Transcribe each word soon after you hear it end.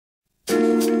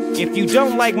If you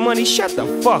don't like money, shut the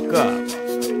fuck up.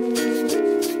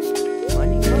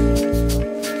 Money, money.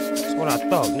 That's what I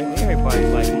thought, nigga. Everybody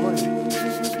like money.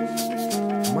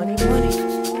 Money, money.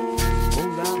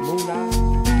 Moolah, moolah.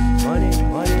 Money,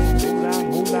 money. Moolah,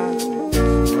 moolah.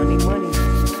 Money, money.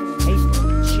 Paper,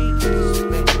 cheese.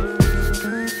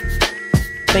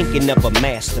 Thinking of a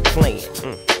master plan.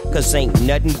 Cause ain't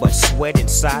nothing but sweat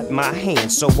inside my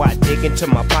hands. So I dig into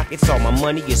my pockets, all my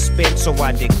money is spent. So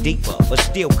I dig deeper, but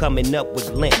still coming up with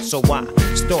lint. So I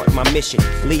start my mission,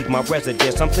 leave my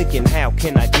residence. I'm thinking, how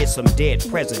can I get some dead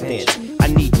presidents? I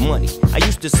need money. I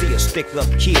used to see a stick-up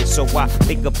kid, so I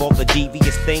think of all the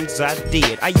devious things I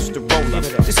did. I used to roll up,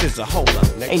 this is a hold-up.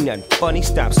 Ain't nothing funny,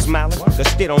 stop smiling, cause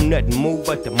still don't nothing move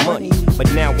but the money.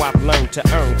 But now I've learned to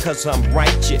earn, cause I'm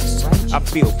righteous. I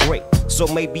feel great, so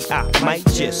maybe I might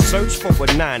just search for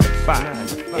a 9 to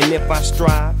 5. And if I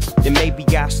strive, then maybe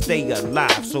I stay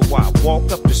alive. So I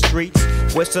walk up the streets,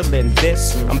 whistling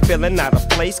this. I'm feeling out of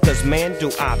place, cause man do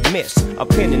I miss a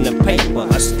pen and a paper,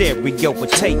 a stereo, a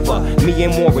taper. Me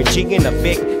and Warren G in a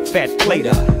big fat plate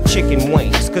of chicken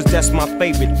wings, cause that's my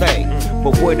favorite thing.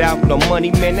 But without no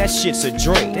money, man, that shit's a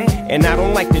dream. And I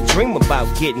don't like to dream about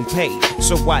getting paid.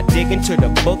 So I dig into the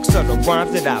books of the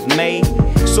rhymes that I've made.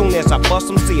 Soon as I bust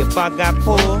them, see if I got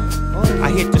pulled,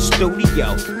 I hit the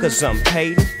studio, cause I'm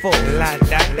paid in full. La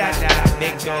da da da,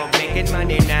 big dog making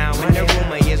money now. And the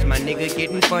rumor is my nigga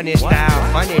getting funny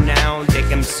style. Funny now, they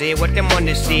can say what they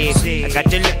wanna see. I got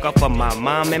to look up for my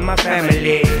mom and my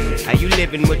family. How you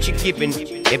living, what you giving,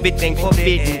 everything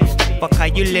forbidden. Fuck how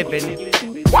you living.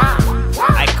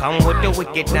 I come with the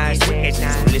wickedness,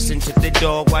 so listen to the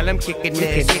dog while I'm kicking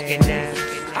this.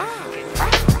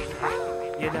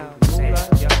 You know.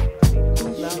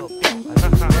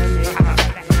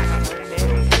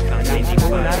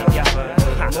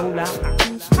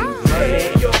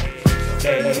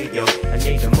 Hey yo, I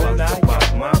need to move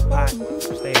up my pot.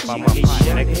 Stay up on my pot,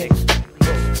 nigga.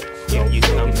 If you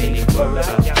come any further,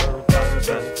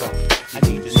 I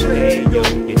need to stay, yo.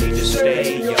 You need to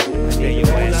stay, yo. Stay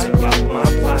your ass up my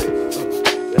pot.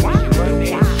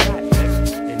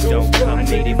 And don't come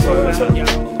any further, yo.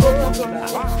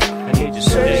 I need to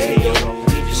stay, yo.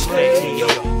 Need to stay, yo.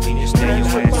 Need to stay your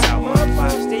ass out my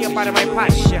pot. Stay up out of my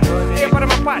pot, shit. Stay up out of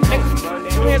my pot, nigga.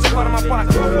 Hands up out of my pot,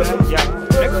 yeah.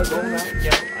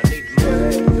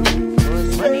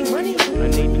 I need money, money. I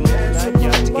need the money,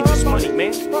 yeah, to get this money,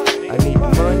 man. I need the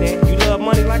money. You love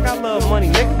money like I love money,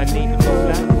 nigga. I need the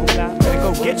moolah. Better go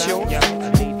get yours. I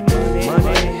need the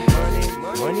money.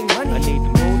 I need the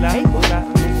moolah.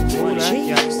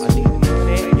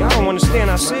 Y'all don't understand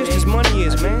how serious this money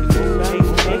is, man.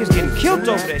 Niggas getting killed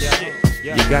over that shit.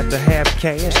 You got to have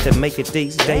cash to make it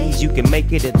these days. You can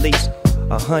make it at least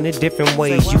 100 different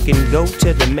ways. You can go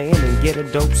to the man and get a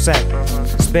dope sack.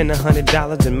 Spend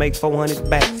 $100 and make 400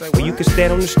 back. Or you can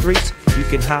stand on the streets, you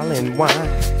can holler and whine.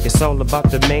 It's all about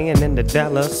the man and the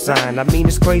dollar sign. I mean,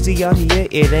 it's crazy out here,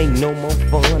 it ain't no more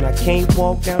fun. I can't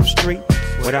walk down the street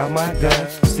without my gun.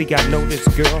 See, I know this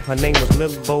girl, her name was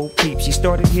Little Bo Peep. She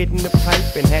started hitting the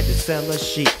pipe and had to sell her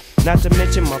sheep. Not to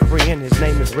mention my friend, his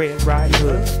name is Red Riding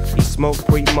Hood. He smoked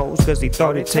Primos cause he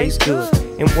thought it tastes good.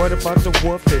 And what about the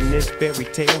wolf in this fairy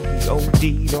tale? He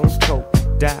OD'd on coke,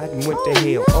 died and went to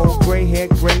hell. Old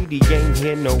gray-haired Grady ain't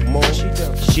here no more.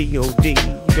 She OD'd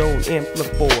on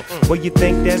Implifore. Well, you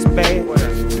think that's bad?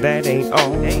 That ain't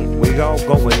all. We all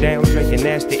going down drinking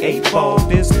nasty 8-ball.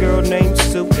 This girl named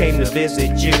Sue came to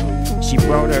visit you. She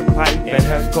brought her pipe and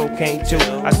her cocaine too.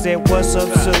 I said, what's up,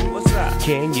 Sue?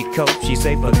 Can you cope? She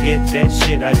say, forget that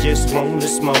shit, I just wanna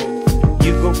smoke.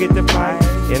 You go get the pipe,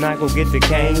 and I go get the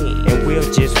cane, and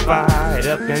we'll just fire it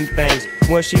up them things.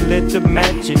 Well, she lit the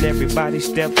match, and everybody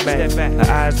stepped back.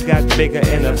 Her eyes got bigger,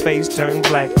 and her face turned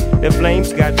black. The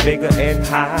flames got bigger and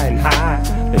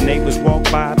high. The neighbors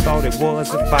walked by, thought it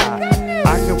was a fire.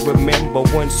 I can remember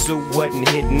when Sue wasn't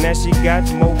hitting. Now she got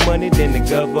more money than the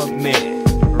government.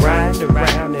 Riding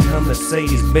around in her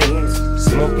Mercedes-Benz,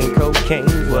 smoking cocaine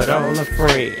with all her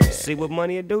friends. See what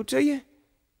money'll do to you?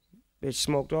 Bitch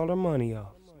smoked all her money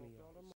off.